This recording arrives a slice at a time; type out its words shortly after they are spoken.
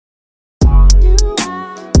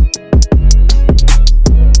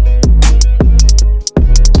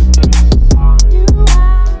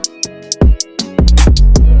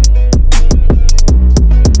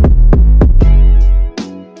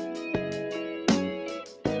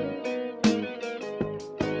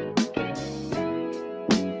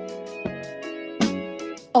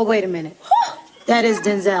Oh, wait a minute. That is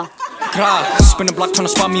Denzel. Spin a block tryna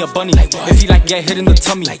spot me a bunny. If he like get hit in the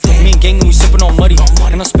tummy. Me and gang and we sippin' on muddy.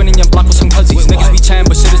 And I'm spinning your block with some cousins. Niggas be chatting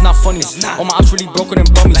but shit is not funny. All my ops really broken and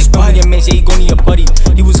bummy. Spin your mans, yeah he gon' need a buddy.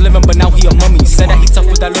 He was living but now he a mummy. Said that he tough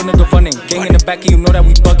with that little nigga running. Gang in the back and you know that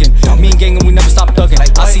we buggin'. Me and gang and we never stop thuggin'.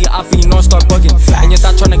 I see a op and you know I start buggin'. And your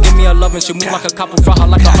thought tryna give me a lovin'. She move like a cop and fry her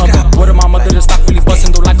like a oven. Word of my mother, the stock really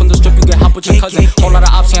bustin'. Don't like on the strip, you get hop with your cousin. Whole lot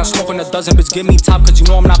of ops, yeah I'm smoking a dozen. Bitch give me top cause you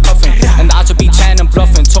know I'm not cuffin'. And the odds will be chatting and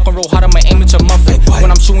bluffin'. Talking real hard, I'ma aim at your muffin.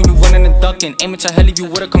 When I'm shooting you running and ducking. Aim at your hell, leave you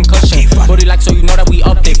with a concussion. Body like so you know that we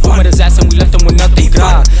up there. Boom at his ass and we left him with nothing.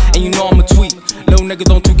 God, and you know I'm a tweet. Little niggas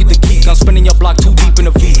don't get the key. I'm spinning your block too deep in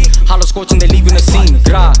the V. Hollow scorching, they leaving the scene.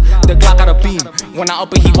 Grah, the Glock got a beam. When I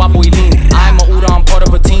up it, he wobble, he lean. I'm a Uda, I'm part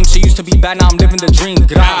of a team. She used to be bad, now I'm living the dream.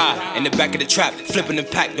 Grah, in the back of the trap, flipping the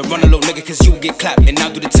pack. The run a little nigga, cause you get clapped. And now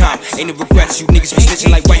do the time, ain't no regrets. You niggas be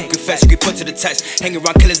snitching like why you confess. You get put to the test. Hang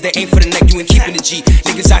around killers, they aim for the neck. You ain't keeping the G.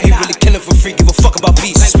 Niggas out here really killing for free. Give a fuck about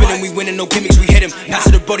beats. Spinning, we winning, no gimmicks, we hit him.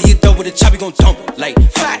 Pass to the brody, he done with a chop, he gon' dump. Like,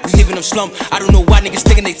 we leaving them slump. I don't know why niggas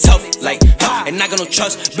thinking they tough. Like, and I got no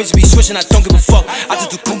trust. Bitch be switching, I don't give a fuck. I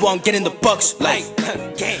just do combo, I'm getting the bucks. Like,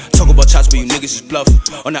 talk about shots, but you niggas is bluff.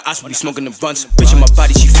 On the ice, we be smoking the runs. Bitch in my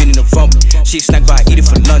body, she feeling the rump. She a snack, but I eat it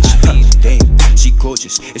for lunch. Damn, she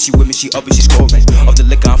gorgeous. If she with me, she up and she scoring. Off the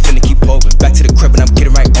liquor, I'm finna keep pouring. Back to the crib and I'm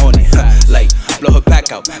getting right on it. Like, blow her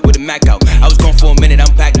back out with a Mac out. I was gone for a minute,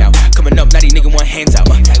 I'm back now. Coming up, now these nigga want hands out.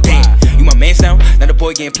 Damn, you my mans now? Now the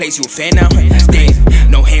boy getting plays, you a fan now? Damn,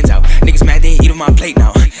 no hands out. Niggas mad, they ain't eat on my plate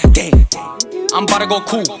now. Damn. I'm about to go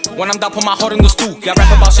cool. When I'm down, put my heart in the stool. Y'all rap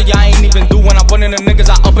about shit y'all ain't even do. When I'm running them niggas,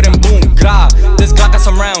 I up it and boom. Grah, this Glock got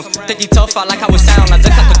some rounds. Think he tough, I like how it sound. I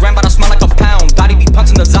just got the gram, but I smell like a pound. Dottie be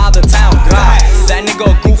punching the Zah of the town. Grah, that nigga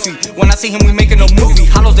a goofy. When I see him, we making a movie.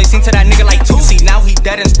 Hollows, they sing to that nigga like Tootsie. Now he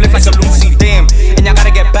dead and split like a Lucy. Damn, and y'all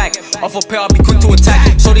gotta get back. Off a pair, I'll be quick to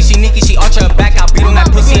attack. Shorty, she sneaky, she arch her back. I beat on that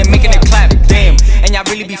pussy and making it clap. Damn, and y'all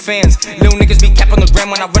really be fans. Little niggas be cap on the gram.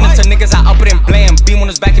 When I run into niggas, I up it and blam. Beam on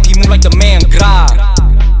his back if he move like the man. Grah.